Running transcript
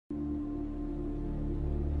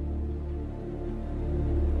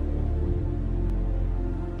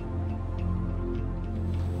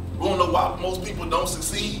most people don't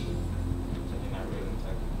succeed?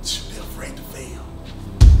 They're afraid to fail.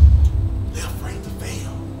 They're afraid to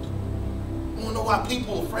fail. You wanna know why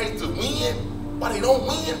people are afraid to win? Why they don't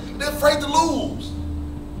win? They're afraid to lose.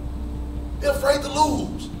 They're afraid to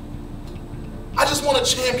lose. I just won a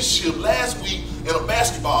championship last week in a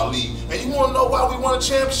basketball league. And you wanna know why we won a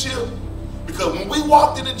championship? Because when we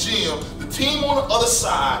walked in the gym, the team on the other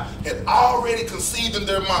side had already conceived in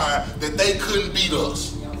their mind that they couldn't beat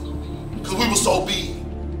us. Because we were so big.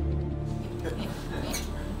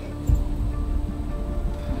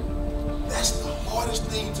 That's the hardest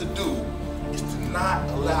thing to do, is to not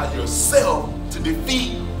allow yourself to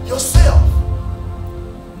defeat yourself.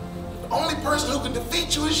 The only person who can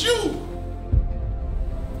defeat you is you.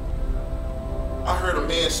 I heard a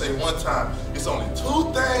man say one time, it's only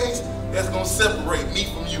two things that's gonna separate me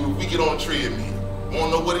from you if we get on the treadmill. You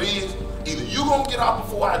wanna know what it is? Either you gonna get out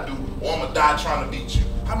before I do, or I'm gonna die trying to beat you.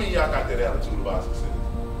 How many of y'all got that attitude about success?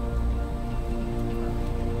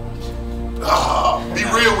 Be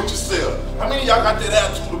real with yourself. How many of y'all got that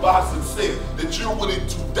attitude about success, that you're willing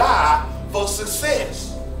to die for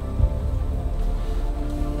success?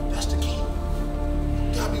 That's the key.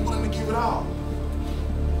 You gotta be willing to give it all.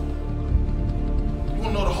 You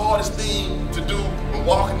wanna know the hardest thing to do when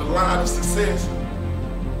walking the line of success?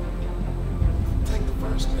 Take the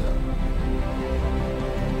first step.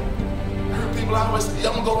 I heard people always say,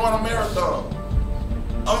 I'm gonna go run a marathon.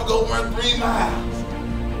 I'm gonna go run 3 miles.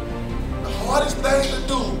 The hardest thing to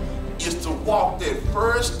do is to walk that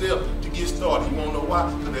first step to get started. You wanna know why?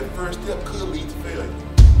 Because that first step could lead to failure.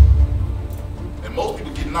 And most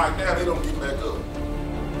people get knocked down, they don't get back up.